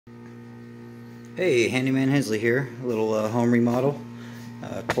Hey, Handyman Hensley here. A little home remodel.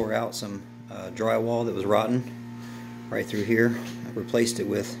 Tore out some drywall that was rotten right through here. I replaced it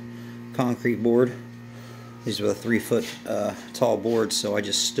with concrete board. These were 3-foot tall boards, so I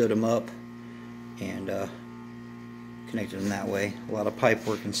just stood them up and connected them that way. A lot of pipe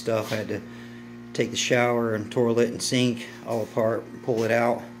work and stuff. I had to take the shower and toilet and sink all apart, pull it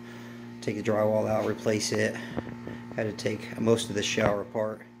out, take the drywall out, replace it. Had to take most of the shower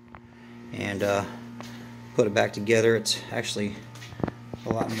apart and put it back together. It's actually a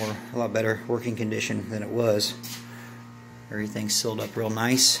lot better working condition than it was. Everything's sealed up real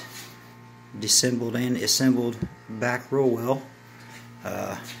nice, disassembled and assembled back real well.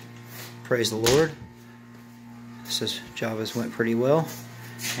 Praise the Lord. This job has went pretty well,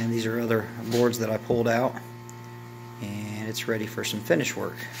 and these are other boards that I pulled out, and it's ready for some finish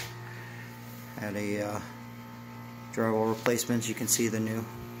work. Had a drywall replacements. You can see the new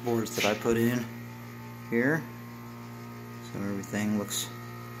boards that I put in here, so everything looks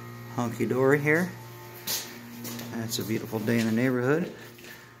hunky-dory here. That's a beautiful day in the neighborhood.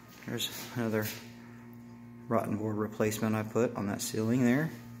 There's another rotten board replacement I put on that ceiling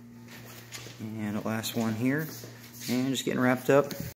there, and the last one here, and just getting wrapped up.